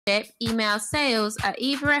email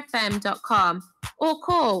sales@eavafm.com or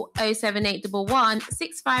call 07811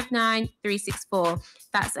 659 364.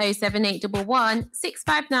 That's 07811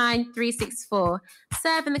 659 364.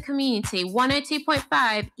 Serving the community,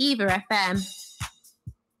 102.5 EAVA FM.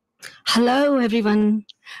 Hello, everyone.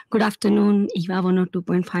 Good afternoon, EAVA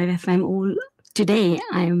 102.5 FM. Today,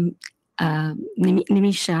 I'm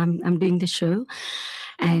Nimisha. I'm doing the show,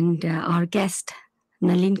 and our guest,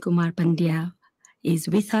 Nalin Kumar Pandya, is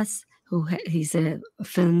with us. He's a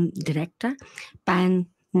film director. Pan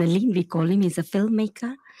Nalin, we call him. He's a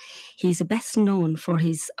filmmaker. He's best known for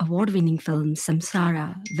his award-winning films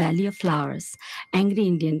Samsara, Valley of Flowers, Angry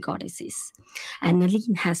Indian Goddesses. And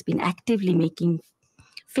Nalin has been actively making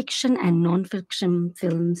fiction and non-fiction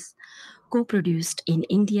films co-produced in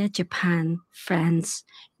India, Japan, France,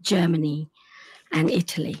 Germany, and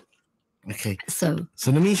Italy. Okay. So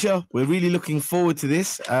Nimisha, we're really looking forward to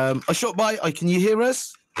this. Ashokbhai, can you hear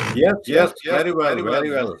us? Yes, very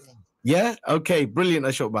well. Yeah. Okay. Brilliant,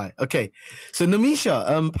 Ashokbhai. Okay. So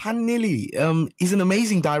Nimisha, Pan Nalin, he's an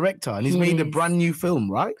amazing director, and he's made a brand new film,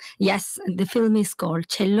 right? Yes. The film is called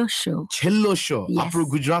Chhello Show. Chhello Show. Yes.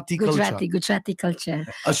 Gujarati culture.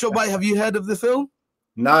 Ashokbhai, have you heard of the film?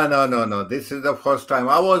 No. This is the first time.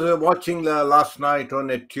 I was watching last night on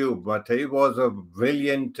a tube, but it was a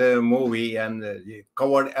brilliant movie and it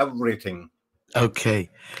covered everything. Okay.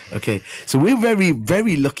 So we're very,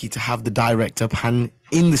 very lucky to have the director, Pan,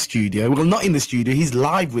 in the studio. Well, not in the studio. He's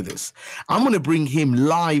live with us. I'm going to bring him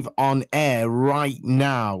live on air right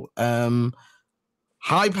now.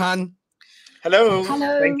 Hi, Pan. Hello.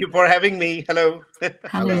 Thank you for having me. Hello.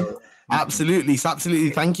 Absolutely.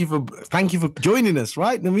 Thank you for joining us,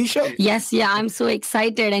 right, Nimisha? Yes, I'm so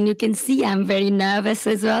excited, and you can see I'm very nervous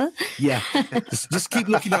as well. Yeah, just keep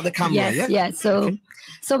looking at the camera. Yes.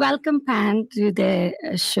 So welcome, Pan, to the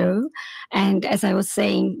show. And as I was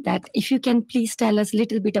saying, that if you can please tell us a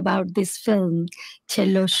little bit about this film,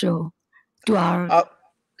 Chhello Show, to our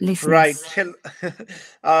listeners. Right,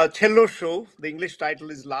 Chhello Show. The English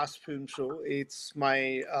title is Last Film Show. It's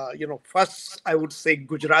my, first, I would say,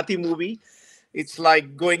 Gujarati movie. It's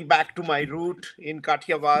like going back to my root in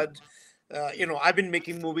Kathiawad. I've been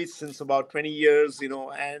making movies since about 20 years,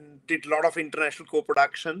 and did a lot of international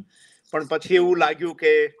co-production. પણ પછી એવું લાગ્યું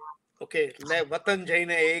કે okay વતન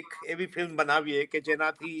જઈને એક એવી film બનાવીએ કે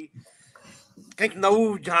જેનાથી કંઈક નવું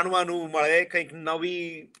જાણવાનું મળે, કંઈક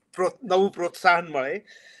નવું પ્રોત્સાહન મળે.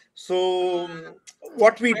 So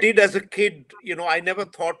what we did as a kid, I never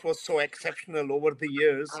thought was so exceptional over the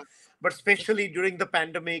years, but especially during the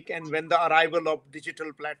pandemic and when the arrival of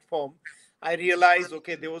digital platform, I realized,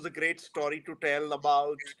 okay, there was a great story to tell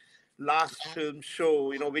about Last Film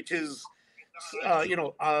Show, which is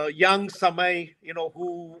young Samay, who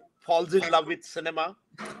falls in love with cinema.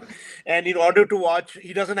 And in order to watch,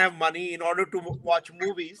 he doesn't have money. In order to watch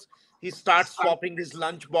movies, he starts swapping his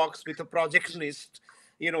lunchbox with a projectionist,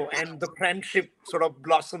 and the friendship sort of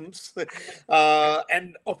blossoms. And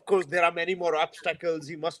of course, there are many more obstacles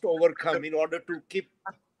he must overcome in order to keep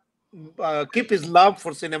his love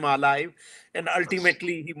for cinema alive, and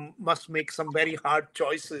ultimately he must make some very hard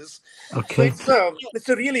choices. Okay. So it's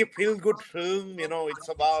a really feel-good film. It's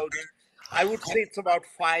about, I would say, it's about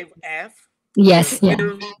 5F. Yes,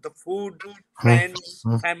 film, the food, friends,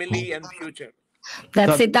 family, and future.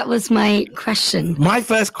 That's it. That was my question. My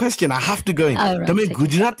first question, I have to go in. તમે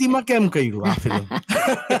ગુજરાતીમાં કેમ કર્યું આ film?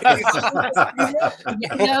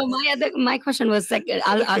 No, my question was like,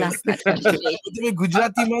 I'll ask that question. તમે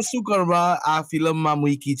ગુજરાતીમાં શું કરવા આ ફિલ્મમાં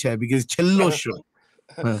મૂકી છે? Because Chhello Show.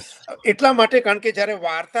 એટલા માટે કારણ કે જ્યારે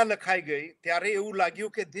વાર્તા લખાઈ ગઈ ત્યારે એવું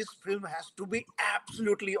લાગ્યું કે this film has to be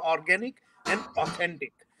absolutely organic and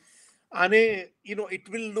authentic. And it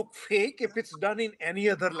will look fake if it's done in any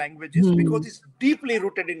other languages because it's deeply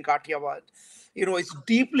rooted in Kathiawad. It's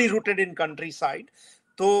deeply rooted in countryside.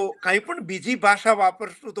 So કંઈ પણ બીજી ભાષા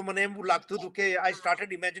વાપરશું તો મને એવું લાગતું હતું કે I started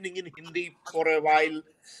imagining in Hindi for a while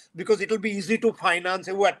because it will be easy to finance.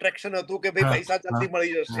 એવું attraction હતું કે ભાઈ પૈસા જલ્દી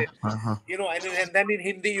મળી જશે. And then in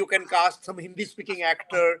Hindi you can cast some Hindi speaking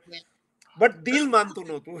actor. But deal માનતું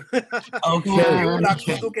નહોતું. એવું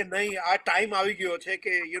લાગતું હતું કે નહીં, આ ટાઈમ આવી ગયો છે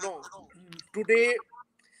કે today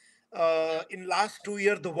in last 2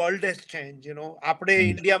 years the world has changed. આપણે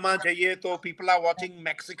ઇન્ડિયામાં જઈએ તો people are watching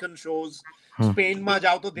Mexican shows. સ્પેનમાં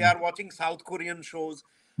જાઓ તો they are watching South Korean shows.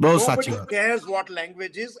 Nobody cares what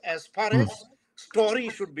language is as far as story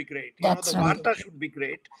should be great. The varta should be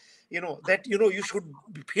great. That you should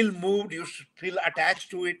feel moved, you should feel attached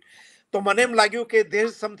to it. So મને એમ લાગ્યું કે there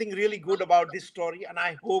is something really good about this story and I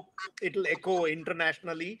hope it will echo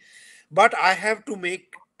internationally. But I have to make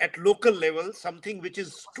at local level, something which is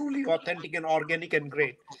truly authentic and organic and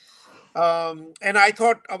great. And I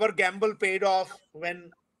thought our gamble paid off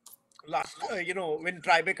when when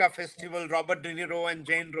Tribeca Festival, Robert De Niro and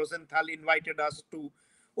Jane Rosenthal invited us to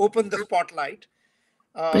open the spotlight.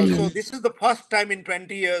 So Brilliant. this is the first time in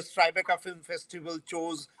 20 years Tribeca Film Festival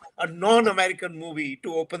chose a non-American movie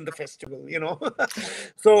to open the festival,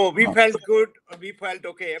 So we felt good. We felt,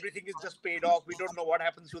 okay, everything is just paid off. We don't know what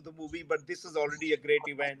happens with the movie, but this is already a great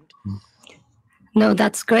event. No,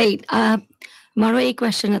 that's great. મારો એ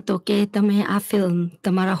question હતો કે તમે આ film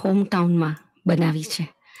તમારા home ટાઉનમાં બનાવી છે.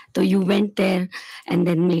 So you went there and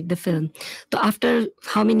then made the film. So after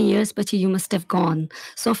how many years, but you must have gone.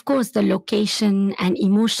 So of course the location and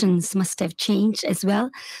emotions must have changed as well.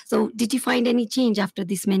 So did you find any change after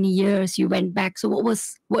this many years? You went back. So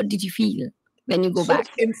what did you feel when you go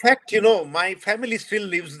back? In fact, my family still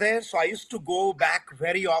lives there. So I used to go back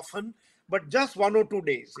very often, but just 1 or 2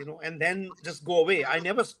 days, and then just go away. I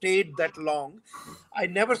never stayed that long. I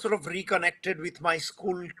never sort of reconnected with my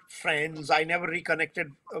school friends. I never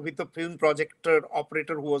reconnected with the film projector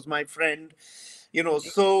operator who was my friend,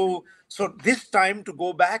 so this time to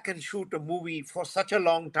go back and shoot a movie for such a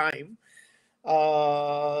long time,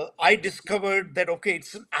 I discovered that, okay,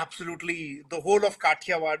 it's absolutely the whole of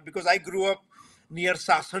Kathiawad, because I grew up near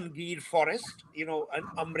Sasangir forest, and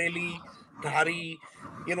Amreli, Dhari,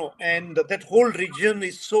 and that whole region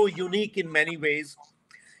is so unique in many ways.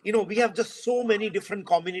 We have just so many different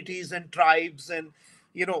communities and tribes, and,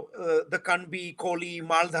 the Kanbi, Koli,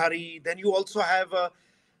 Maldhari. Then you also have a,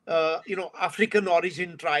 African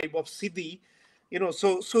origin tribe of Siddhi,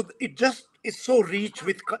 so it just is so rich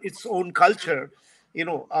with its own culture,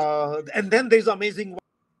 and then there's amazing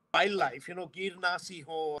wildlife, Girna,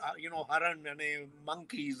 Siho, Haran and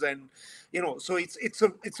monkeys, and so it's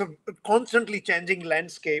a constantly changing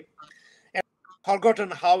landscape. And I've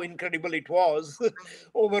forgotten how incredible it was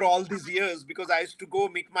over all these years, because I used to go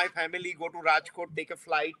meet my family, go to Rajkot, take a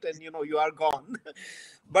flight, and you are gone.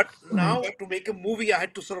 But now to make a movie, I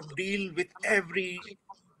had to sort of deal with every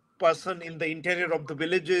person in the interior of the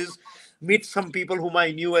villages, meet some people whom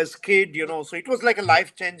I knew as kid, so it was like a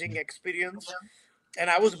life-changing experience. And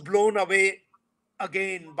I was blown away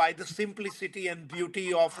again by the simplicity and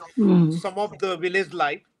beauty of some of the village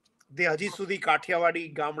life. The હજી સુધી કાઠિયાવાડી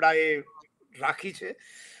ગામડાએ રાખી છે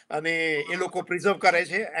અને એ લોકો preserve કરે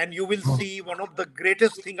છે. And you will see one of the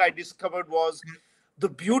greatest thing I discovered was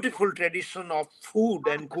the beautiful tradition of food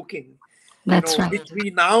and cooking. That's right. Which we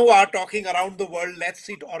now are talking around the world. Let's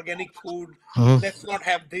eat organic food. Let's not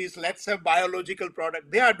have this. Let's have biological product.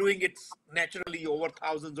 They are doing it naturally over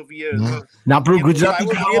thousands of years. Now, bro, So I Gujarati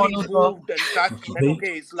was really moved and touched that, Okay.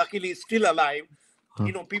 okay, it's luckily still alive.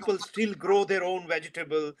 People still grow their own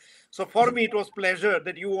vegetable. So for me, it was pleasure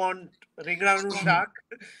that you want ringranu shak,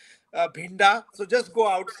 bhinda. So just go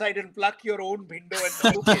outside and pluck your own bhindo and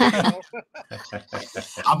cook it.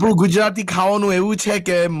 આપણું ગુજરાતી ખાવાનું એવું છે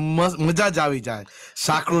કે મજા જ આવી જાય.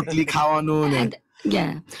 શાક રોટલી ખાવાનું ને And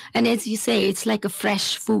yeah, and as you say, it's like a fresh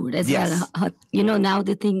food as Yes. well. Now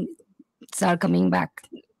the things are coming back.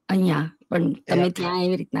 Yeah, પણ તમે ત્યાં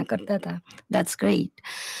એવી રીતના કરતા હતા. That's great.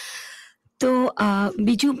 So,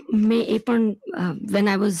 Biju, when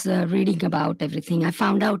I was reading about everything, I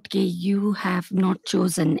found out that you have not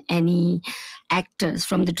chosen any actors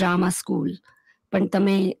from the drama school. પણ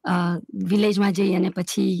તમે વિલેજમાં જઈ અને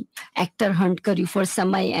પછી actor hunt કર્યું for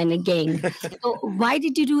Samay and a gang. So why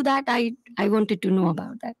did you do that? I wanted to know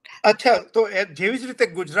about that. અચ્છા, તો જેવી જ રીતે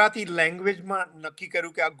ગુજરાતી લેંગ્વેજમાં નક્કી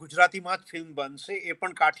કર્યું કે આ ગુજરાતીમાં જ ફિલ્મ બનશે, એ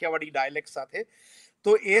પણ કાઠિયાવાડી ડાયલેક્ટ સાથે.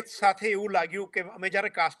 તો એ જ સાથે એવું લાગ્યું કે અમે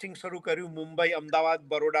જ્યારે કાસ્ટિંગ શરૂ કર્યું મુંબઈ, અમદાવાદ,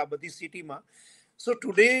 બરોડા, બધી સિટીમાં. So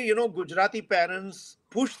today, Gujarati parents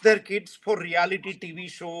push their kids for reality TV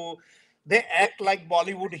show. They act like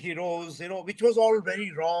Bollywood heroes, which was all very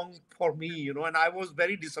wrong for me, and I was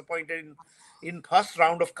very disappointed in first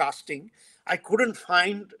round of casting. I couldn't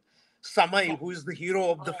find Samay, who is the hero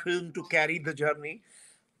of the film, to carry the journey.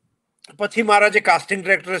 પછી મારા જે casting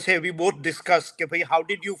director છે, we both discussed કે ભાઈ, how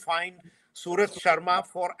did you find Suraj Sharma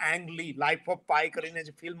for Ang Lee, Life of Pi કરીને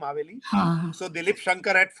જે film આવેલી. So Dilip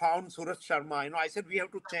Shankar had found Suraj Sharma. I said, we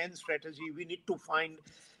have to change strategy. We need to find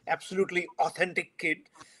absolutely authentic kid.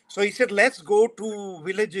 So he said, let's go to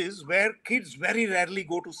villages where kids very rarely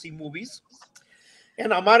go to see movies.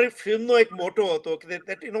 And અમારી ફિલ્મનો એક મોટો હતો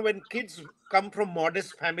that when kids come from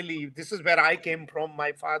modest family, this is where I came from.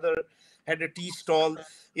 My father had a tea stall,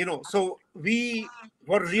 so we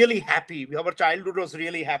were really happy. Our childhood was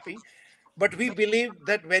really happy. But we believe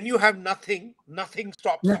that when you have nothing, nothing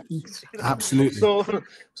stops you. Absolutely.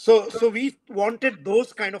 So we wanted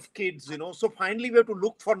those kind of kids, So finally we have to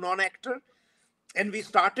look for non-actor. and we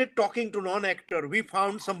started talking to non-actor. We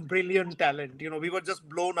found some brilliant talent. We were just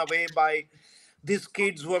blown away by these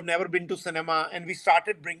kids who have never been to cinema, and we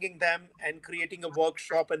started bringing them and creating a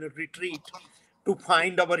workshop and a retreat to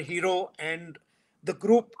find our hero. And the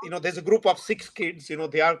group, there's a group of 6 kids.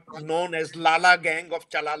 They are known as Lala Gang of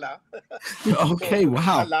Chalala. Okay,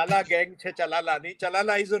 wow. Lala Gang che Chalala ni.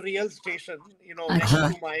 Chalala is a real station, next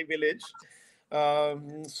to my village.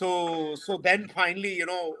 So then finally,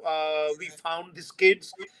 we found these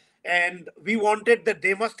kids, and we wanted that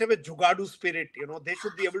they must have a jugadu spirit. They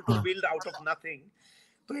should be able to build out of nothing.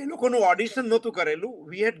 So એ લોકોનું audition નહોતું કરેલું.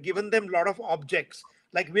 We had given them a lot of objects.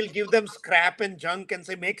 Like, we'll give them scrap and junk and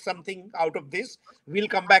say, make something out of this. We'll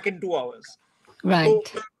come back in 2 hours. Right.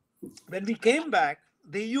 So when we came back,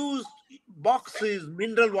 they used boxes,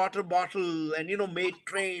 mineral water bottle, and made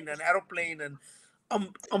train and aeroplane and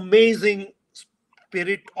amazing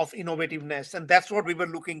spirit of innovativeness. And that's what we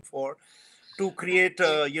were looking for to create,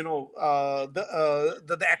 the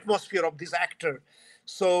atmosphere of this actor.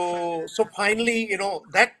 So finally,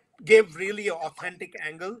 that gave really an authentic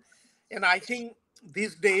angle. And I think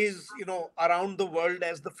these days, around the world,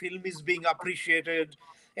 as the film is being appreciated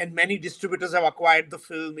and many distributors have acquired the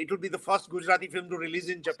film, it will be the first Gujarati film to release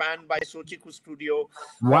in Japan by Sochiku Studio.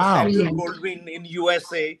 Wow. Samuel Goldwyn in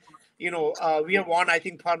USA. We have won, I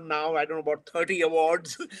think, for now, I don't know, about 30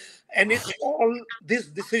 awards. And it's all this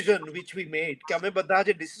decision which we made. કે અમે બધા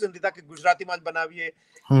જે decision લીધા કે ગુજરાતીમાં જ બનાવીએ,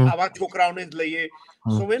 આવા છોકરાઓને જ લઈએ.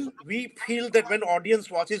 So when we feel that when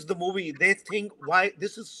audience watches the movie, they think, why,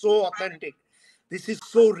 this is so authentic. This is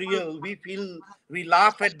so real. We feel, we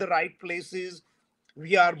laugh at the right places.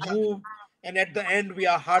 We are moved. And at the end, we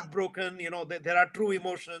are heartbroken. There are true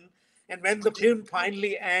emotion. And when the film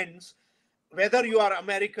finally ends, whether you are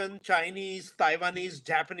American, Chinese, Taiwanese,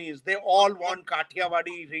 Japanese, they all want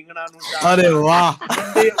Kathiawadi, Ringananu Shak. Arey wow.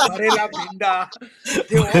 They Bharela Bhinda.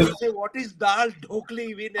 They all say, what is dal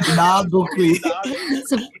dhokli? We never Dal know what is dhokli. dal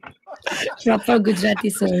dhokli. Proper Gujarati,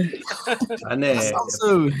 sir. અને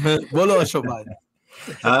બોલો અશોકભાઈ.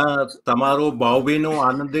 તમારું ભાવભીનું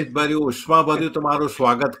આનંદિત ભર્યું ઉષ્માભર્યું તમારું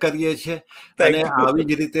સ્વાગત કરીએ છીએ. અને આવી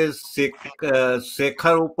જ રીતે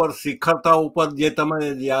શેખર ઉપર શિખરતા ઉપર જે તમે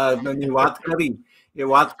વાત કરી, એ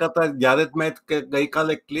વાત કરતા જ્યારે મેં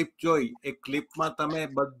ગઈકાલે ક્લિપ જોઈ, એ ક્લિપમાં તમે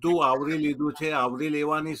બધું આવરી લીધું છે. આવરી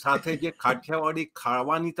લેવાની સાથે જે કાઠિયાવાડી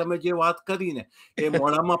ખાવાની તમે જે વાત કરી ને, એ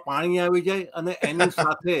મોઢામાં પાણી આવી જાય. અને એની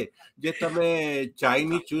સાથે જે તમે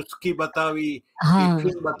ચાઈની ચુસ્કી બતાવી,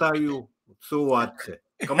 ટિફિન બતાવ્યું, શું વાત છે,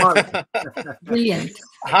 કમાલ. Brilliant.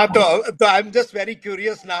 So I'm just very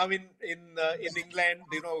curious now in England.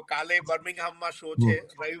 કાલે બર્મિંગહામમાં શો છે,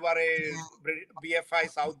 રવિવારે BFI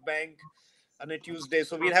South Bank, and a Tuesday.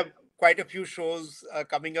 So we'll have quite a few shows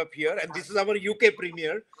coming up here. And this is our UK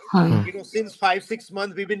premiere. Since 5-6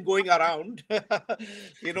 months, we've been going around,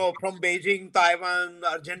 from Beijing, Taiwan,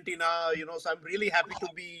 Argentina, so I'm really happy to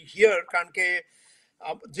be here. કારણ કે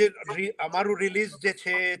અમારું release જે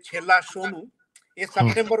છે છેલ્લા શોનું, એ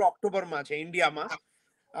September ઓક્ટોબરમાં છે ઇન્ડિયામાં.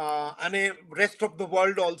 And rest of the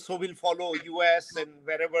world also will follow US and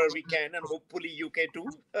wherever we can, and hopefully UK too.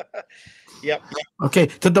 Yeah. Okay,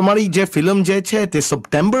 so તમારી જે ફિલ્મ જે છે તે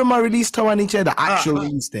સપ્ટેમ્બરમાં રિલીઝ થવાની છે, the actual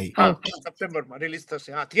release date. સપ્ટેમ્બરમાં રિલીઝ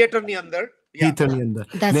થશે. થિયેટરની અંદર. થિયેટરની અંદર.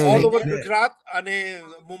 All over Gujarat અને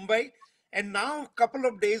Mumbai. And now, a couple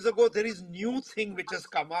of days ago, there is new thing which has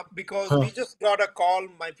come up, because we just got a call,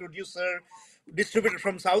 my producer, distributor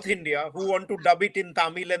from South India, who want to dub it in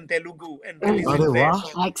Tamil and Telugu and release it there.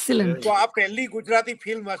 Excellent. So, આ પહેલી Gujarati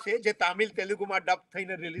film હશે જે તામિલ તેલુગુમાં ડબ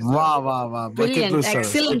થઈને release થશે. વાહ. Brilliant.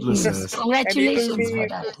 Excellent. Congratulations for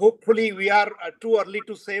that. Hopefully, we are too early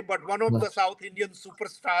to say, but one of the South Indian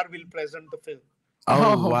superstar will present the film.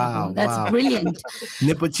 Oh, wow. That's brilliant.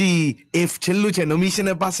 ને પછી if છેલ્લું છે,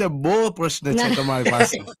 નમિશા પાસે બહુ પ્રશ્ન છે તમારી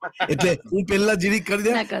પાસે. એટલે હું પહેલા જીરી કરી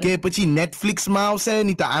દે કે પછી નેટફ્લિક્સ માં આવશે,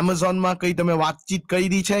 નહીં તો એમેઝોન માં કઈ તમે વાતચીત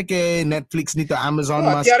કરી છે કે નેટફ્લિક્સ ની તો એમેઝોન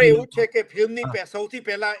માં? અત્યારે એવું છે કે ફિલ્મની સૌથી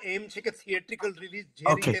પહેલા એમ છે કે થિયેટ્રિકલ રિલીઝ જે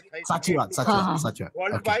રીતે થઈ સાચી વાત.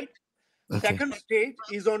 World wide. Second stage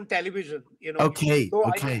is on television. Okay.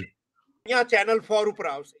 અહીંયા ચેનલ 4 ઉપર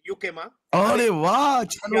આવશે UK માં. અરે વાહ,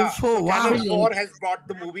 channel 4. Wow. Channel 4 has bought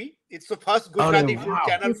the movie. It's the first Gujarati film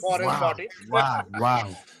Channel 4 has bought it. Wow.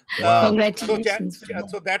 Congratulations.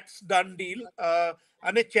 So that's done deal.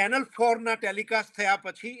 And Channel 4 na telecast thaya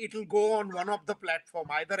pachi, it will go on one of the platform,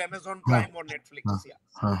 either Amazon Prime or Netflix.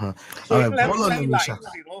 So it will have 5 lines,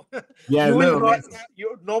 Yeah,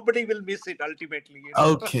 nobody will miss it ultimately.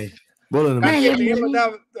 Okay. બોલો કારણ નિમિષા. કે મેં બધા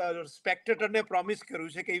સ્પેક્ટેટરને promise કર્યું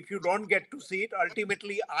છે કે if you don't get to see it,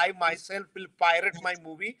 ultimately I myself will pirate my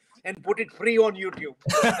movie and put it free on YouTube.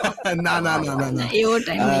 ના ના ના ના ના એવો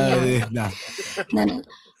ટાઈમ નહીં આવે. ના ના ના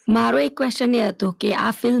મારો એક ક્વેશ્ચન એ હતો કે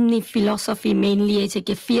આ ફિલ્મની ફિલોસોફી મેઇનલી એ છે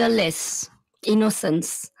કે ફિયરલેસ ઇનોસન્સ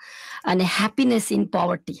અને happiness in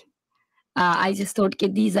poverty. I just thought કે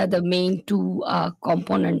these are the main two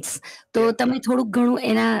components. તો તમે થોડુંક ઘણું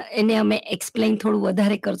એને અમે એક્સપ્લેન થોડું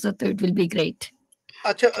વધારે કરશો તો it will be great.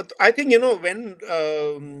 Acha, I think, you know, when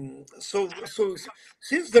so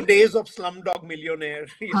since the days of Slumdog Millionaire,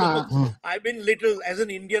 you know, I've been little, as an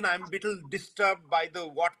Indian, I'm little disturbed by the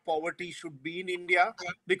what poverty should be in India,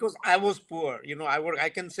 because I was poor. You know, I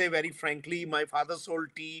can say very frankly, my father sold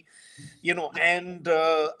tea, you know, and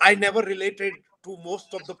I never related to most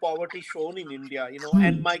of the poverty shown in India, you know.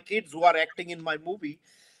 And my kids who are acting in my movie,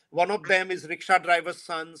 one of them is rickshaw driver's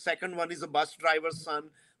son, second one is a bus driver's son,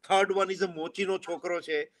 third one is a mochino chokro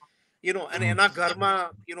che, you know, and ena gharma,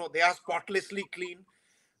 you know, they are spotlessly clean,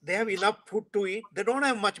 they have enough food to eat, they don't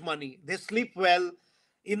have much money, they sleep well.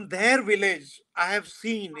 In their village, I have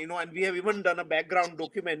seen, you know, and we have even done a background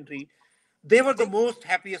documentary, they were the most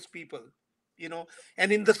happiest people, you know.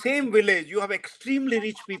 And in the same village you have extremely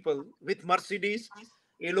rich people with Mercedes,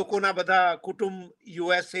 એ લોકોના બધા કુટુંબ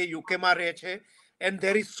USA UK માં રહે છે, and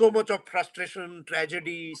there is so much of frustration,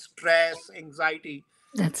 tragedy, stress, anxiety.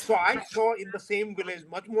 So I saw in the same village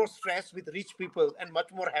much more stress with rich people and much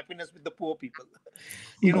more happiness with the poor people,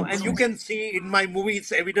 you know. And you can see in my movie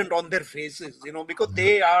it's evident on their faces, you know, because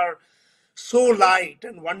they are so light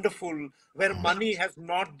and wonderful, where money has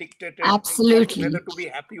not dictated Absolutely whether to be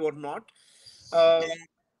happy or not.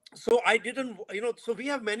 So I didn't, you know, so we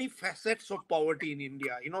have many facets of poverty in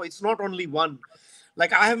India, you know, it's not only one.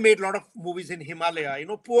 Like I have made a lot of movies in Himalaya, you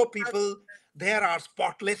know, poor people there are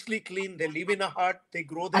spotlessly clean, they live in a hut, they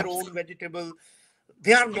grow their own vegetable,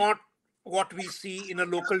 they are not what we see in a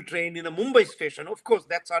local train in a Mumbai station. Of course,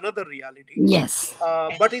 that's another reality. Yes.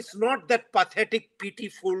 But it's not that pathetic,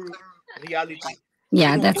 pitiful reality.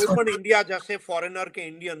 Yeah, you know, that's open India, just say foreigner ke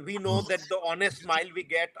Indian, we know that the honest smile we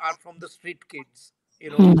get are from the street kids. You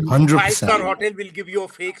know, 100%. 5-star hotel will give you a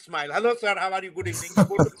fake smile. Hello, sir. How are you? Good evening. You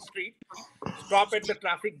go to the street, stop at the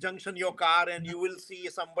traffic junction, your car, and you will see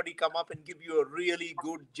somebody come up and give you a really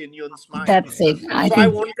good, genuine smile. That's it. I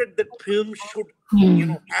wanted that film should, you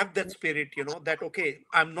know, have that spirit, you know, that, okay,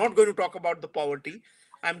 I'm not going to talk about the poverty.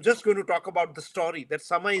 I'm just going to talk about the story that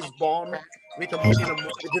Sama is born within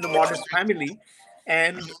a modest family,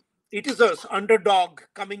 and it is a underdog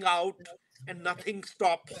coming out, and nothing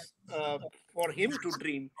stops for him to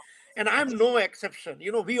dream. And I'm no exception.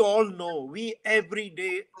 You know, we all know, we every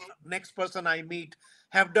day, next person I meet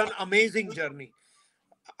have done amazing journey.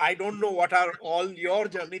 I don't know what are all your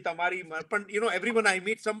journey, Tamari, but you know, everyone I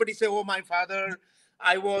meet, somebody say, oh, my father,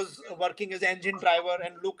 I was working as engine driver,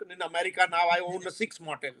 and look, in America now I own a 6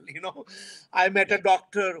 model. You know, I met a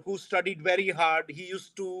doctor who studied very hard. He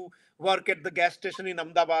used to work at the gas station in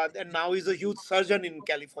Ahmedabad, and now he's a huge surgeon in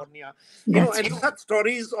California. You know, and such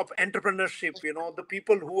stories of entrepreneurship, you know, the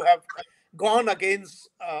people who have gone against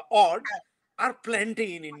odds are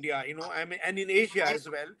plenty in India, you know, I mean, and in Asia as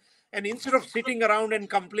well. And instead of sitting around and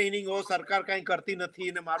complaining, oh, sarkar kain karti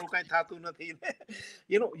nathi ne maru kain thatu nathi,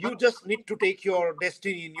 you know, you just need to take your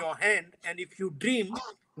destiny in your hand, and if you dream,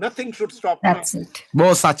 nothing should stop you. That's it.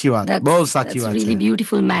 બહુ સાચી વાત, બહુ સાચી વાત That's really છે.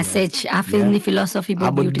 beautiful message. આ ફિલ્મની philosophy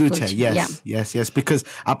આ બહુ બધું beautiful છે. છે. Yeah. yes because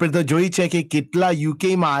આપણે તો જોઈ છે કે કેટલા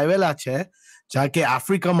UK માં આવેલા છે, જ્યાં કે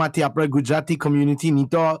આફ્રિકામાંથી આપણે ગુજરાતી કમ્યુનિટી ની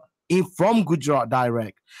તો from Gujarat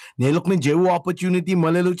direct, ને એ લોકોને જેવું ઓપોર્ચ્યુનિટી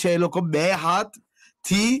મળેલું છે, એ લોકો 2 હાથ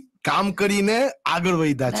થી કામ કરીને આગળ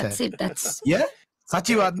વધ્યા છે. That's it. That's Yeah,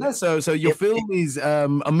 સાચી વાત ને? So your film is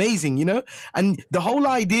amazing, you know, and the whole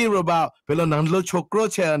idea about પેલો નાનલો છોકરો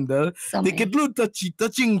છે અંદર, તે કેટલું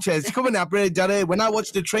touching છે. ખબર ને, આપણે જ્યારે when I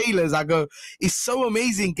watch the trailers, I go, it's so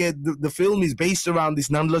amazing કે the film is based around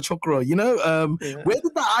this નાનલો છોકરો, you know. Where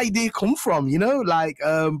did the idea come from, you know, like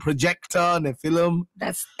projector and a film?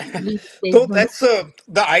 that's So that's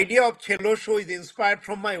the idea of Chhello Show is inspired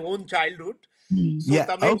from my own childhood. So,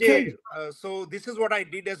 Yeah, okay. So this is what I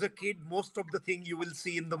did as a kid. Most of the thing you will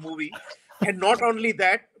see in the movie, and not only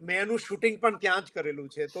that, મેં એનું shooting પણ ત્યાં જ કરેલું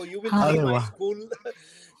છે. So you will see my school.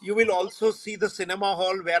 You will also see the cinema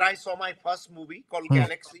hall where I saw my first movie called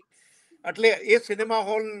Galaxy. એટલે એ cinema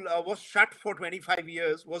hall was shut for 25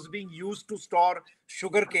 years, was being used to store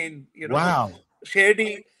sugarcane, you know. Wow.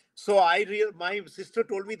 Shady. So my sister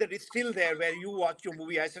told me that it's still there where you watch your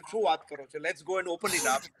movie. I said, "Shoo baat karo, let's go and open it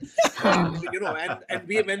up." And, you know,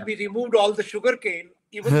 when we removed all the sugar cane,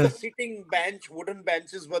 even the sitting bench, wooden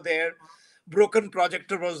benches were there. broken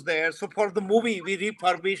projector was there. So for the movie, we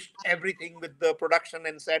refurbished everything with the production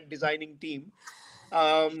and set designing team.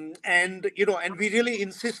 And we really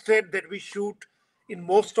insisted that we shoot in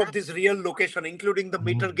most of these real location, including the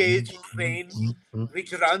meter gauge train,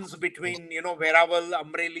 which runs between, Veraval,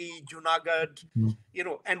 Amreli, Junagadh,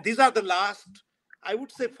 and these are the last, I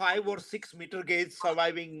would say, 5 or 6 meter gauge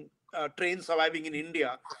surviving trains surviving in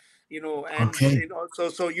India. And Okay.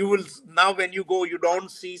 so you will now when you go, you don't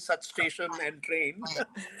see such station and train.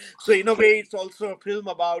 So in a way, it's also a film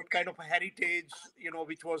about kind of a heritage,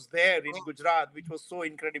 which was there in Gujarat, which was so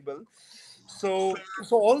incredible. So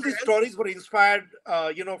all these stories were inspired,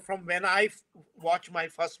 from when I watched my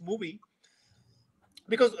first movie,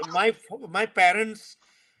 because my parents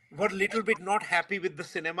were little bit not happy with the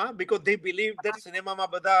cinema, because they believed that cinema ma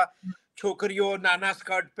bada chokriyo nana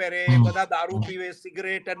skirt pere, bada daru pive,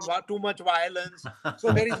 cigarette, and too much violence,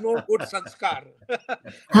 so there is no good sanskar.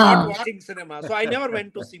 Not Huh. watching cinema, so I never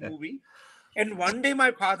went to see movie. And one day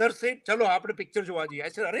my father said, chalo aapne picture jowa ji. I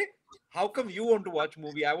said, Are, how come you want to watch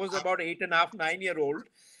movie? I was about 8.5, 9 year old.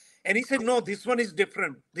 And he said, no, this one is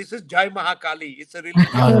different. This is Jai Mahakali. It's a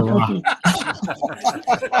religious Oh, movie. wow.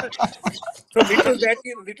 So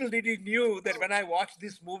little did he knew that when I watched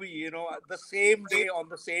this movie, the same day on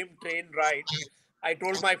the same train ride, I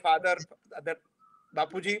told my father that,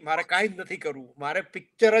 બાપુજી મારે કાંઈ જ નથી કરવું, મારે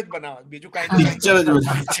picture જ બનાવવા, બીજું કાંઈ નથી Picture જ કરવું.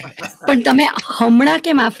 બનાવે છે. પણ તમે હમણાં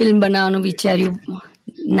કેમ આ ફિલ્મ બનાવવાનું વિચાર્યું?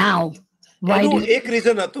 Now. Why એનું did એક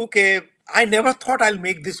રીઝન હતું કે I never thought I'll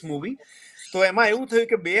make this movie. તો એમાં એવું થયું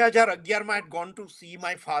કે 2011 માં I had gone to see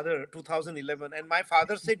my father, 2011, and my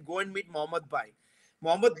father said, go and meet Mohammed Bhai.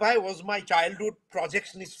 Mohammed Bhai was my childhood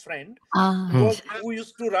projectionist friend who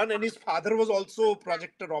used to run, and his father was also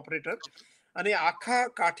projector operator. અને આખા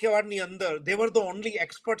કાઠિયાવાડની અંદર they were the only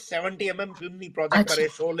expert 70 mm ફિલ્મની project કરે,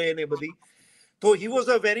 શોલે ને બધી. So he was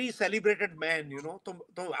a very celebrated man,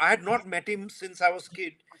 So I had not met him since I was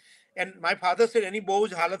kid. And my father said, any બહુ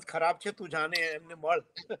જ હાલત ખરાબ છે, તું જાને એમને મળ.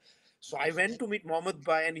 So I went to meet Mohammed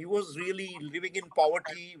Bhai, and he was really living in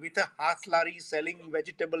poverty with a hath lari selling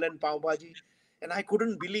vegetable and pav bhaji. And I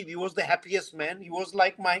couldn't believe he was the happiest man. He was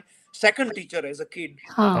like my second teacher as a kid.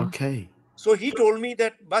 Okay. So he told me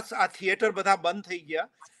that બસ આ theatre બધા બંધ થઈ ગયા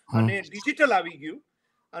અને digital આવી ગયું.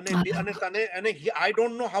 I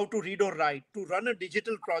don't know how to read or write. To run a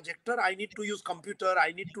digital projector, I need to use computer. I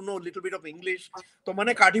need to know a little bit of English. તો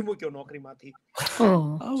મને કાઢી મૂક્યો નોકરીમાંથી.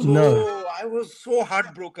 Oh, So no. I was so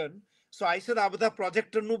heartbroken. So I said, આ બધા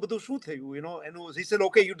projector નું બધું શું થયું, and he said,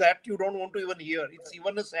 okay, you don't want to even hear. It's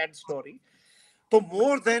even a sad story. So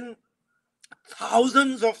more than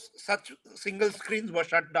thousands of such single screens were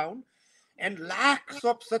shut down, and lakhs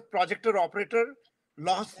of such projector operator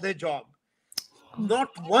lost their job. Not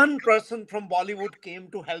one person from Bollywood came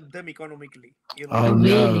to help them economically. Oh,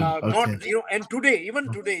 no. Not Okay. and today, even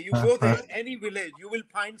today, you go there, any village, you will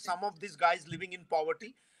find some of these guys living in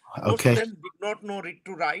poverty. Most Okay. of them did not know read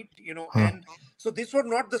to write, and so this was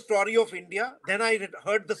not the story of India. Then I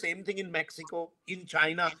heard the same thing in Mexico, in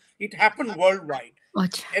China. It happened worldwide.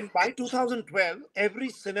 And by 2012, every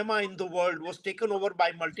cinema in the world was taken over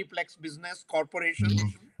by multiplex business corporations,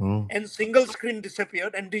 and single screen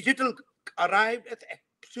disappeared, and digital arrived at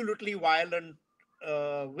absolutely violent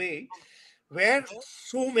way, where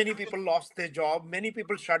so many people lost their job, many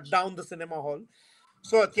people shut down the cinema hall.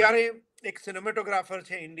 So અત્યારે એક cinematographer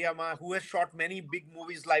છે ઇન્ડિયામાં who has shot many big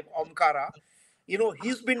movies like Omkara.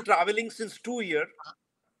 He's been traveling since 2 years,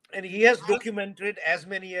 and he has documented as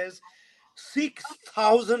many as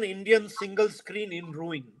 6,000 Indian single screen in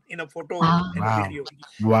ruin in a photo and a Wow. video.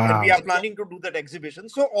 Wow. And we are planning to do that exhibition.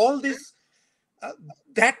 So all this,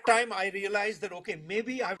 that time I realized that, okay,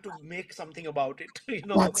 maybe I have to make something about it.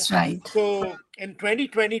 That's right. So in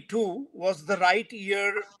 2022 was the right year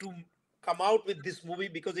to come out with this movie,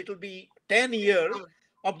 because it will be 10 years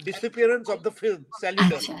of disappearance of the film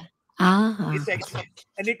cellular.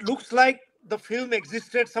 And it looks like the film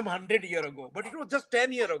existed some 100 years ago, but it was just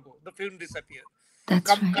 10 years ago the film disappeared. That's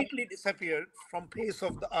Completely disappeared from face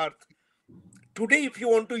of the earth. Today, if you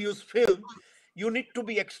want to use film, you need to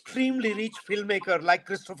be extremely rich filmmaker like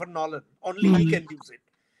Christopher Nolan. Only he can use it.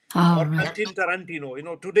 Or Quentin Tarantino.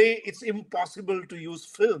 Today it's impossible to use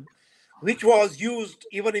film, which was used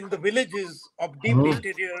even in the villages of deep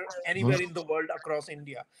interior anywhere in the world across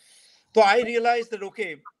India. So I realized that,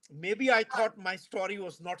 okay, maybe I thought my story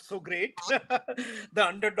was not so great. The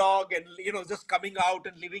underdog and, just coming out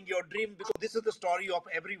and living your dream, because this is the story of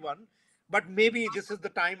everyone. But maybe this is the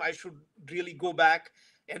time I should really go back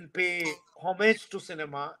and pay homage to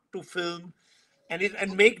cinema, to film,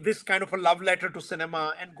 and make this kind of a love letter to cinema,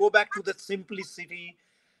 and go back to the simplicity,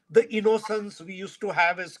 the innocence we used to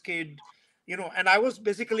have as kid, and I was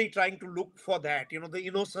basically trying to look for that, the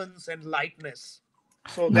innocence and lightness.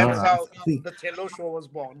 So that's how the Chhello Show was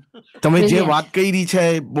born. તમે જે વાત કરી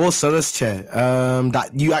છે બહુ સરસ છે. That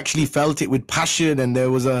you actually felt it with passion and there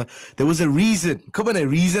was a reason. ખબર ને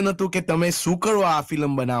reason હતું કે તમે શું કરવા આ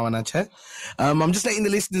ફિલ્મ બનાવવાના છે. I'm just letting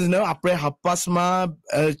the listeners know આપણે હપ્પાસમાં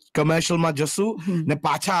કમર્શિયલમાં જશું ને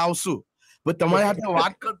પાછા આવશું. But તમારી સાથે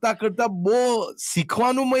વાત કરતા કરતા બહુ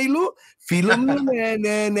શીખવાનું મળ્યું ફિલ્મનું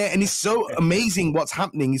and it's so amazing what's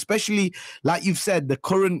happening, especially like you've said, the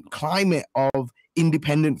current climate of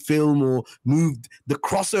independent film or moved the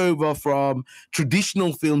crossover from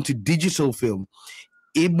traditional film to digital film.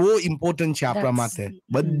 એ બહુ important છે આપણા માટે.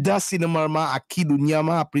 બધા સિનેમામાં આખી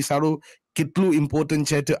દુનિયામાં આપણી સારું કેટલું important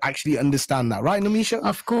છે to actually understand that, right, Nimisha?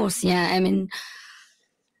 Of course, yeah. I mean,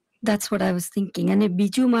 that's what I was thinking. અને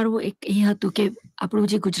બીજું મારું એક એ હતું કે આપણું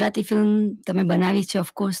જે ગુજરાતી ફિલ્મ તમે બનાવી છે,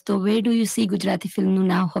 ઓફકોર્સ, તો where do you see Gujarati ફિલ્મનું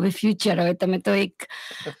નાવ હવે ફ્યુચર? હવે તમે તો એક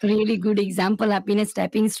really good example આપીને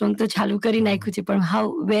સ્ટેપિંગ સ્ટોન તો ચાલુ કરી નાખ્યું છે, પણ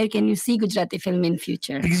where can you see Gujarati film in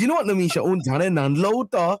future? Because you know what, Nimisha, હું જાણે નાનલો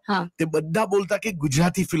હતો તે બધા બોલતા કે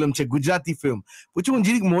ગુજરાતી ફિલ્મ છે, ગુજરાતી ફિલ્મ. પછી હું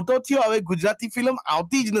જીરીક મોટો થયો, હવે ગુજરાતી ફિલ્મ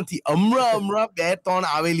આવતી જ નથી. હમણાં 2-3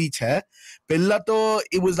 આવેલી છે. પહેલા તો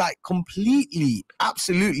it was like completely,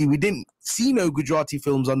 absolutely, we didn't see no Gujarati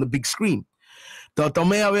films on the big screen. તો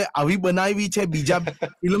તમે હવે આવી બનાવી છે, બીજા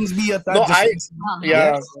films બી હતા.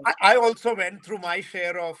 I also went through my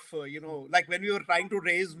share of like when we were trying to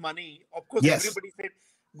raise money, of course everybody said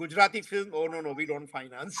Gujarati film, oh no, we don't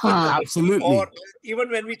finance. Absolutely. Or even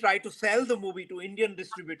when we try to sell the movie to Indian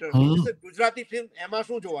distributors, they said Gujarati film એમાં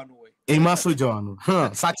શું જોવાનું હોય? એમાં શું જોવાનું?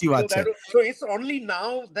 સાચી વાત છે. So it's only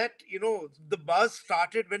now that the buzz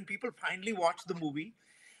started when people finally watched the movie.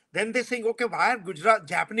 Then they saying, okay, why are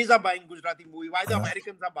Japanese are buying Gujarati movie? Why the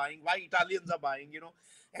Americans are buying? Why Italians are buying?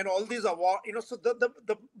 And all these awards. So the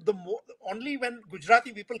only when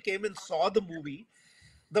Gujarati people came and saw the movie,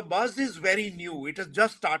 the buzz is very new. It has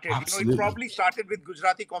just started. It probably started with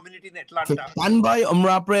Gujarati community in Atlanta. Panbhai,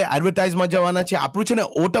 હમણાં આપણે એડવર્ટાઇઝમાં જવાના છે. આપણું છે ને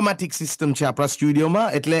automatic system છે આપણા સ્ટુડિયોમાં,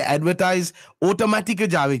 એટલે એડવર્ટાઇઝ ઓટોમેટિક જ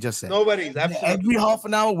આવી જશે. No worries, absolutely. Every half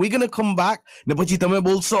an hour we're going to come back ને પછી તમે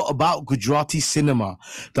બોલશો about Gujarati cinema.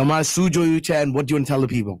 તમારે શું જોયું છે and what do you want to tell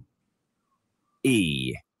the people?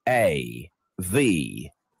 EAVA,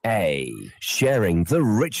 sharing the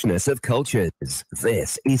richness of cultures.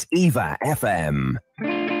 This is EAVA FM.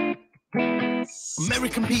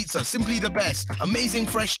 American pizza, simply the best. Amazing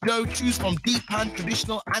fresh dough. Choose from deep pan,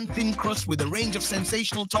 traditional and thin crust with a range of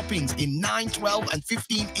sensational toppings in 9, 12 and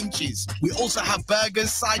 15 inches. We also have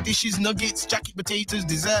burgers, side dishes, nuggets, jacket potatoes,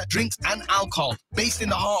 dessert, drinks and alcohol. Based in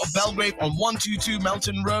the heart of Belgrade on 122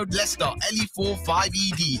 Melton Road, Leicester,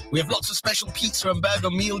 LE45ED. We have lots of special pizza and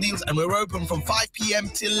burger meal deals and we're open from 5 p.m.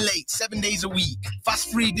 till late, 7 days a week. Fast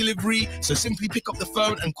free delivery, so simply pick up the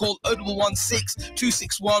phone and call 0116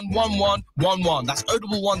 261 1111. That's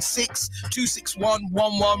 0116 261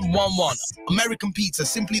 1111. American pizza,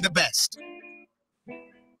 simply the best.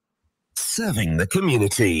 Serving the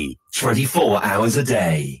community 24 hours a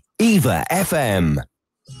day. EAVA FM.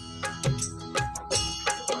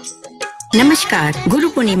 નમસ્કાર. ગુરુ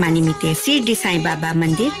પૂર્ણિમા નિમિત્તે શિરડી સાંઈ બાબા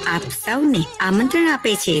મંદિર આપ સૌને આમંત્રણ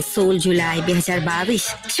આપે છે. 16 જુલાઈ 2022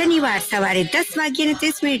 શનિવાર સવારે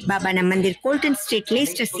 10:30 બાબાના મંદિર કોલ્ટન સ્ટ્રીટ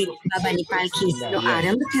લેસ્ટર સ્થિત બાબાની પાલખીનો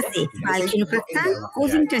આરંભ થશે. પાલખીનું પ્રસ્થાન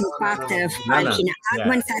કોઝિંગ્ટન પાર્ક તરફ. પાલખીના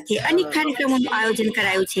આગમન સાથે અનેક કાર્યક્રમોનું આયોજન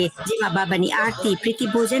કરાયું છે, જેમાં બાબાની આરતી, પ્રીતિ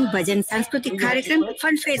ભોજન, ભજન, સાંસ્કૃતિક કાર્યક્રમ,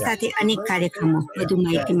 ફનફેર સાથે અનેક કાર્યક્રમો. વધુ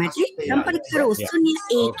માહિતી માટે સંપર્ક કરો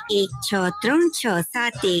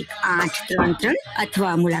 0116367133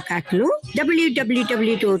 અથવા મુલાકાત લો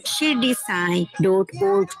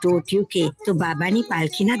www.shirdisai.org.uk. તો બાબાની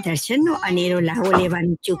પાલખીના દર્શનનો અનેરો લાવો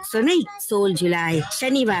લેવાનું ચૂકશો નહીં. 16 જુલાઈ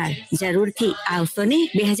શનિવાર જરૂરથી આવશો ને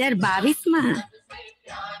 2022માં.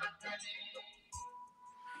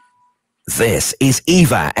 This is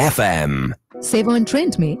EAVA FM. सेवा ऑन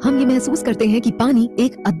ट्रेंड में हम ये महसूस करते हैं कि पानी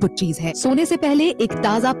एक अद्भुत चीज है. सोने से पहले एक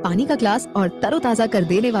ताज़ा पानी का ग्लास और तरोताजा कर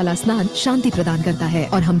देने वाला स्नान शांति प्रदान करता है.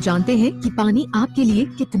 और हम जानते हैं कि पानी आपके लिए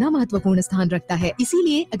कितना महत्वपूर्ण स्थान रखता है.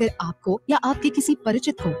 इसीलिए अगर आपको या आपके किसी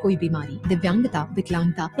परिचित को कोई बीमारी, दिव्यांगता,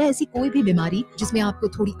 विकलांगता या ऐसी कोई भी बीमारी जिसमें आपको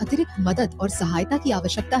थोड़ी अतिरिक्त मदद और सहायता की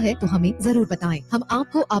आवश्यकता है, तो हमें जरूर बताएं. हम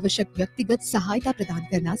आपको आवश्यक व्यक्तिगत सहायता प्रदान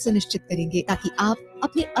करना सुनिश्चित करेंगे ताकि आप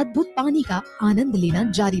अपने अद्भुत पानी का आनंद लेना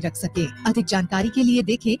जारी रख सके. अधिक जानकारी के लिए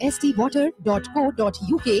देखें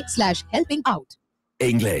stwater.co.uk/helpingout.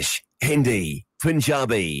 English, Hindi,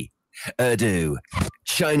 Punjabi, Urdu,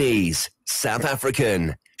 Chinese, South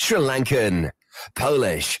African, Sri Lankan,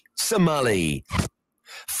 Polish, Somali,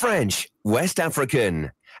 French, West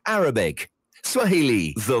African, Arabic,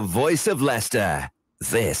 Swahili, the voice of Leicester.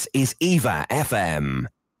 This is EAVA FM.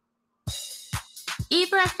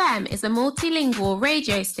 EAVA FM is a multilingual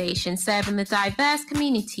radio station serving the diverse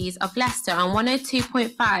communities of Leicester on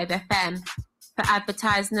 102.5 FM. For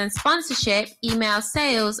advertising and sponsorship, email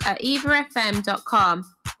sales@eavafm.com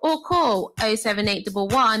or call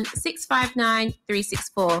 07811 659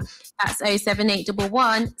 364. That's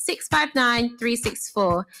 07811 659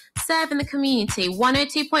 364. Serving the community,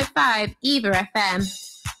 102.5 EAVA FM.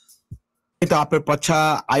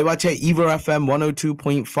 Aiwa EAVA FM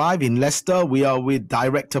 102.5 in Leicester. We are with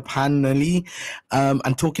director Pan Nalin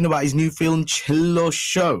and talking about his new film Chhello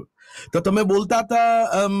Show. तो तुम्हें बोलता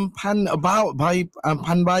था Pan about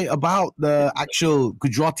Pan bhai about the actual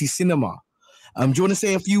Gujarati cinema. Do you want to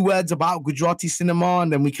say a few words about Gujarati cinema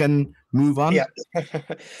and then we can move on? Yeah.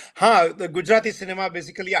 The Gujarati cinema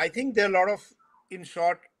basically, I think there are a lot of, in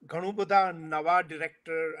short, ઘણું બધા નવા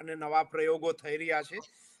director અને નવા પ્રયોગો થઈ રહ્યા છે.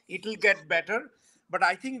 It'll get better, but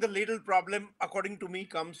I think the little problem, according to me,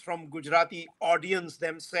 comes from Gujarati audience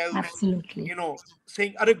themselves. Absolutely. You know,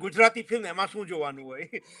 saying, "Are Gujarati film ema શું જોવાનું હોય?"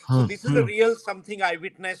 So this is a real something I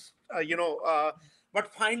witnessed. But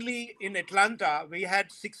finally in Atlanta we had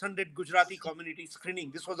 600 Gujarati community screening.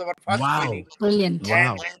 This was our first screening. Brilliant.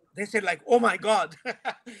 Wow. And they said like, "Oh my God,"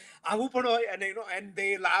 આવું પણ હોય, and and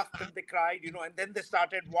they laughed and they cried, and then they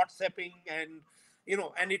started WhatsApping and.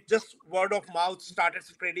 And it just word of mouth started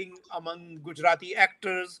spreading among Gujarati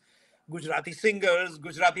actors, Gujarati singers,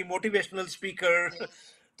 Gujarati motivational speaker.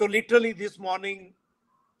 So literally this morning,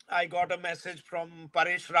 I got a message from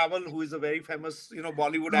Paresh Rawal, who is a very famous,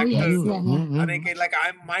 Bollywood actor. Yes, And again, like,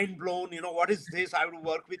 I'm mind blown. What is this? I will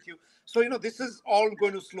work with you. So, this is all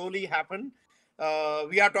going to slowly happen.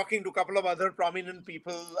 We are talking to a couple of other prominent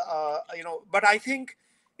people, but I think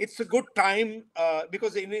it's a good time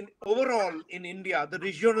because overall in India, the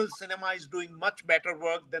regional cinema is doing much better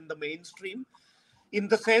work than the mainstream. In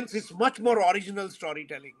the sense, it's much more original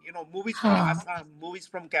storytelling. Movies from Assam, movies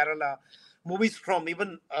from Kerala, movies from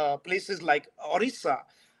even places like Orissa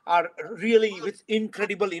are really with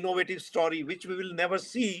incredible innovative story, which we will never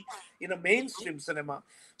see in a mainstream cinema.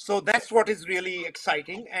 So that's what is really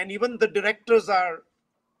exciting. And even the directors are,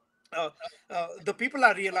 the people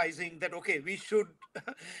are realizing that, okay, we should,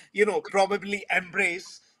 probably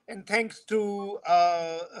embrace. And thanks to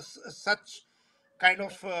such kind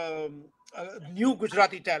of new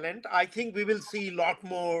Gujarati talent, I think we will see a lot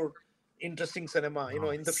more interesting cinema,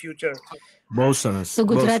 in the future. So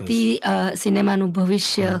Gujarati cinema નું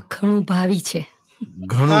ભવિષ્ય ઘણું ભાવી છે.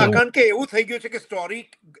 કારણ કે એવું થઈ ગયું છે કે story,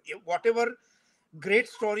 whatever great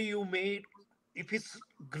story you made, if it's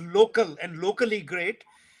local and locally great,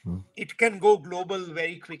 it can go global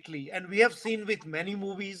very quickly. And we have seen with many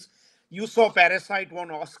movies. You saw Parasite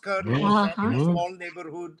won Oscar, in a small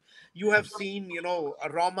neighborhood. You have seen,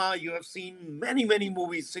 Roma. You have seen many, many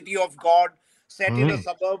movies. City of God, set in a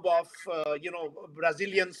suburb of,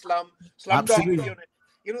 Brazilian slumdog millionaire.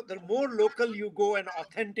 The more local you go and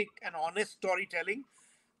authentic and honest storytelling,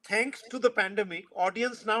 thanks to the pandemic,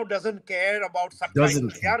 audience now doesn't care about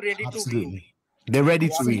subtitles. They are ready to read. They're ready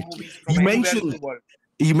to read.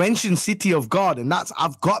 You mentioned City of God, and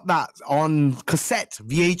I've got that on cassette,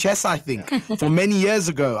 VHS, I think, from many years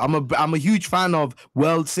ago. I'm a huge fan of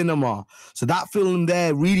world cinema, so that film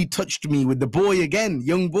there really touched me with the boy again,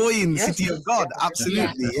 young boy in City of God,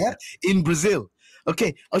 absolutely, in Brazil.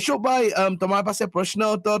 Okay, Ashokbhai, તમારી પાસે પ્રશ્ન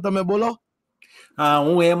હતો, તમે બોલો.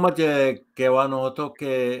 હું એમ જ કહેવાનો હતો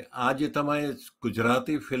કે આજે તમે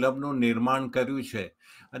ગુજરાતી ફિલ્મનું નિર્માણ કર્યું છે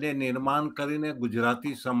અને નિર્માણ કરીને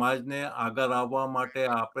ગુજરાતી સમાજને આગળ આવવા માટે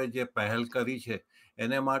આપણે જે પહેલ કરી છે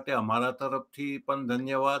એને માટે અમારા તરફથી પણ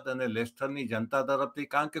ધન્યવાદ અને લેસ્ટરની जनता તરફથી,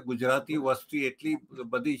 કારણ કે ગુજરાતી વસ્તી એટલી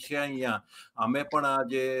બધી છે અહીંયા. અમે પણ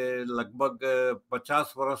આજે લગભગ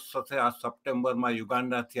 50 વર્ષ સાથે આ સપ્ટેમ્બરમાં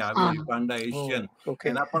યુગાન્ડાથી આવી, યુગાન્ડા એશિયન,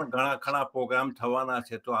 એના પણ ઘણા ઘણા પ્રોગ્રામ થવાના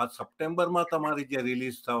છે. તો આ સપ્ટેમ્બરમાં તમારી જે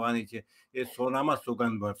રિલીઝ થવાની છે એ સોનામાં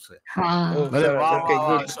સુગંધ ભરશે.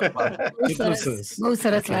 બહુ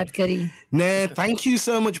સરસ વાત કરી. ને thank you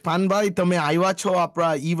so much Panbhai, તમે આવ્યા છો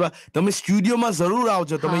આપણા EAVA. તમે સ્ટુડિયોમાં જરૂર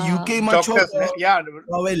આવજો. તમે UK માં છો,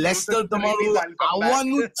 હવે લેસ્ટર તમારું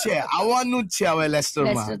આવવાનું જ છે હવે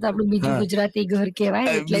લેસ્ટરમાં. લેસ્ટર તો આપણું બીજું ગુજરાતી ઘર કહેવાય,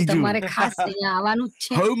 એટલે તમારે ખાસ અહીંયા આવવાનું જ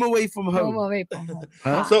છે. Home away from home. Home away from home.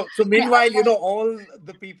 So meanwhile, all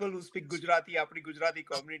the people who speak Gujarati, apni Gujarati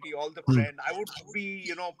community, all the friends, I would be,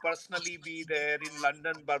 personally be there in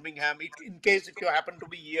London, Birmingham. In case if you happen to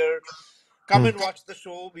be here, come and watch the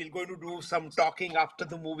show. We're going to do some talking after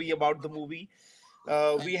the movie about the movie.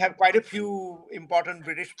 We have quite a few important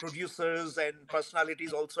British producers and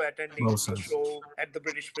personalities also attending the show at the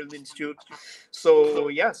British Film Institute. So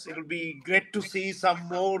yes, it'll be great to see some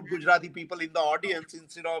more Gujarati people in the audience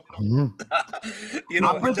instead of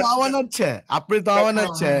આપણે તો આવવાના જ છે આપણે તો આવવાના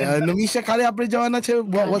જ છે નમીશા કાલે આપણે જવાના છે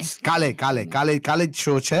what's કાલે જ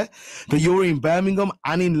show છે so you're in Birmingham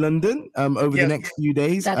and in London over the next few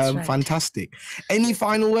days. Right. Fantastic. Any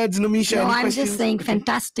final words, Nimisha? No, Any I'm questions? just saying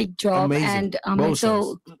fantastic job. Amazing. And I'm so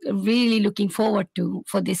really looking forward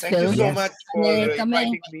for this Thank film. you so much for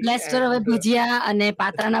inviting me. Lester હવે ભજીયા અને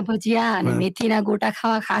પાત્રાના ભજીયા અને મેથીના ગોટા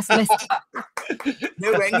ખાવા ખાસ best. ને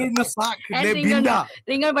વેંગણનું શાક ને ભીંડા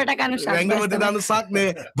રીંગણ બટાકાનું શાક વેંગણ બટાકાનું શાક ને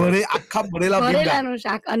આખા ભરેલા ભીંડા ભરેલાનું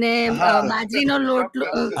શાક અને બાજરીનો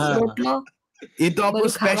રોટલો એ તો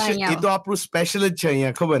આપણું સ્પેશિયલ જ છે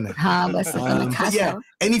અહીંયા ખબર ને હા બસ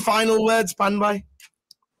Any final words, Panbhai?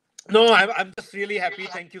 No, I'm just really happy.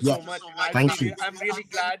 Thank you so much. I'm really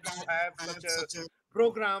glad you have such a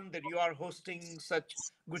program that you are hosting such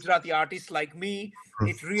Gujarati artists like me.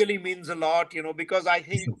 It really means a lot, because I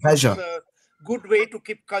think it's a good way to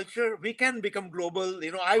keep culture. We can become global.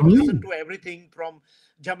 I listen to everything from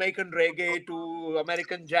Jamaican reggae to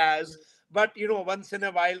American jazz. But once in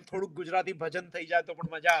a while, થોડું ગુજરાતી ભજન થઈ જાય તો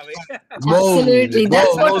પણ મજા આવે. Absolutely,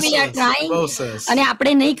 that's what we are trying. અને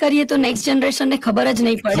આપણે નહીં કરીએ તો નેક્સ્ટ જનરેશન ને ખબર જ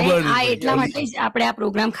નહીં પડે. આ એટલા માટે જ આપણે આ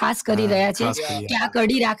પ્રોગ્રામ ખાસ કરી રહ્યા છે કે આ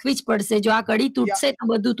કડી રાખવી જ પડશે. જો આ કડી તૂટશે તો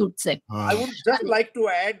બધું તૂટશે. I would just like to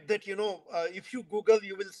add that if you Google,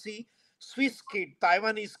 you will see Swiss kid,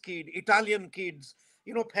 Taiwanese kid, Italian kids.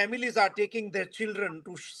 Families are taking their children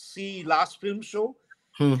to see last film show.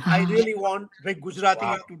 I really want the Gujarati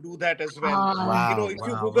to do that as well. If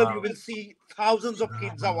you Google, you will see thousands of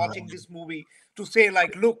kids are watching this movie to say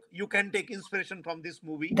like, look, you can take inspiration from this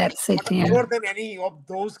movie. That's it. More than any of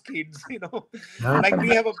those kids, like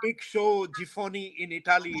we have a big show, Gifoni in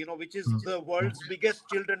Italy, which is the world's biggest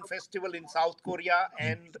children festival in South Korea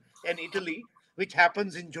and Italy, which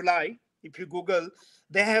happens in July. If you Google,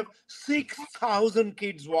 they have 6,000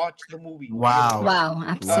 kids watch the movie. Wow,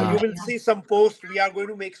 absolutely. You will see some posts. We are going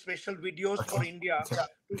to make special videos for India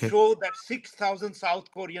to show that 6,000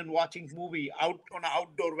 South Korean watching movie out on an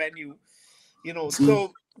outdoor venue. So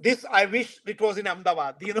this, I wish it was in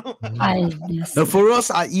Ahmedabad, Now for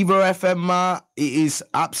us at EAVA FM, it is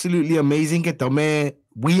absolutely amazing that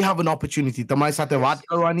we have an opportunity તમારી સાથે વાત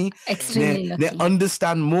કરવાની ને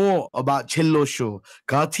understand more about Chhello Show.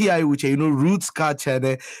 કાથી આવ્યું છે એનું roots કા છે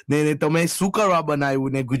ને તમે શું કરવા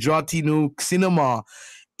બનાવ્યું ને ગુજરાતીનું cinema.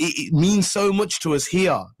 It means so much to us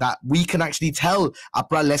here that we can actually tell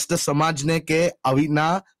આપણા લેસ્ટર સમાજને કે આવી રીતના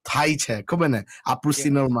થાય છે ખબર ને આપણું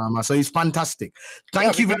સિનેમામાં. So it's fantastic.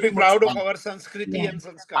 Thank you very much. Proud of our Sanskriti and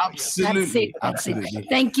Sanskar. Absolutely. Absolutely.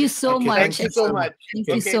 Thank you so much. Thank you so much. Thank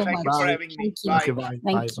you so much. For having me. Thank you.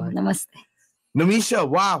 Thank you. Namaste. Nimisha,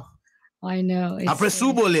 wow. I know. આપણે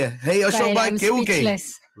શું બોલીએ? Hey Ashokbhai, કેવું કે?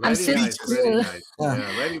 I'm speechless.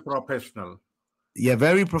 Very professional. Yeah,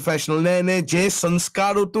 very professional. Ne je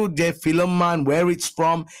sanskaro tu je film man, where it's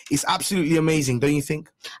from is absolutely amazing, don't you think?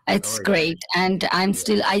 It's great, and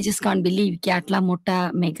I just can't believe કે આટલા મોટા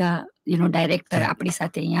mega director આપણી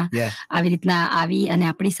સાથે અહીંયા આવી રીતના આવી અને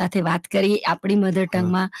આપણી સાથે વાત કરી આપણી mother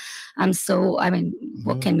ટંગમાં.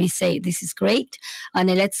 What can we say? This is great, and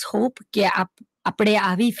let's hope કે આપણે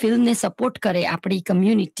આવી ફિલ્મને સપોર્ટ કરે આપણી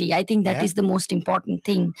community. I think that is the most important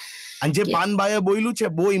thing. And જે પાનભાઈએ બોલ્યું છે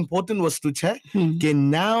બહુ important વસ્તુ છે કે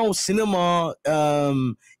now cinema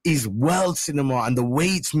is world cinema and the way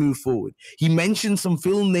it's moved forward. He mentioned some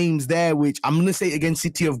film names there which I'm going to say again,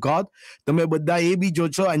 City of God. તમે બધા એ બી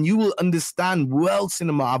જોજો and you will understand world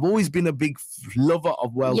cinema. I've always been a big lover of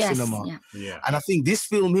world cinema. And I think this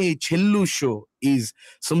film here, Chhello Show, is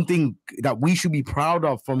something that we should be proud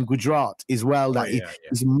of from Gujarat as well.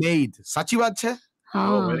 Is made. Sachi વાત છે?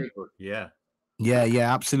 Very good. Yeah,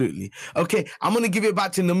 absolutely. Okay, I'm going to give it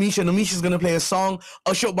back to Nimisha. Nimisha's going to play a song.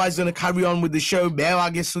 Ashokbhai is going to carry on with the show.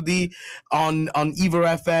 Beawage Sudhi on EAVA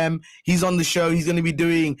FM. He's on the show. He's going to be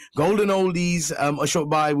doing Golden Oldies.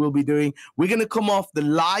 Ashokbhai will be doing. We're going to come off the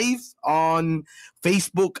live on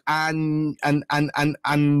Facebook and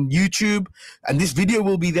YouTube. And this video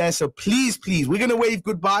will be there. So please, we're going to wave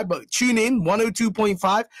goodbye, but tune in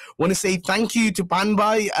 102.5. Want to say thank you to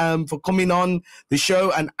Panbhai for coming on the show,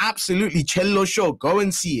 and absolutely Chhello Show. Go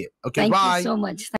and see it. Okay, thank bye. Thank you so much.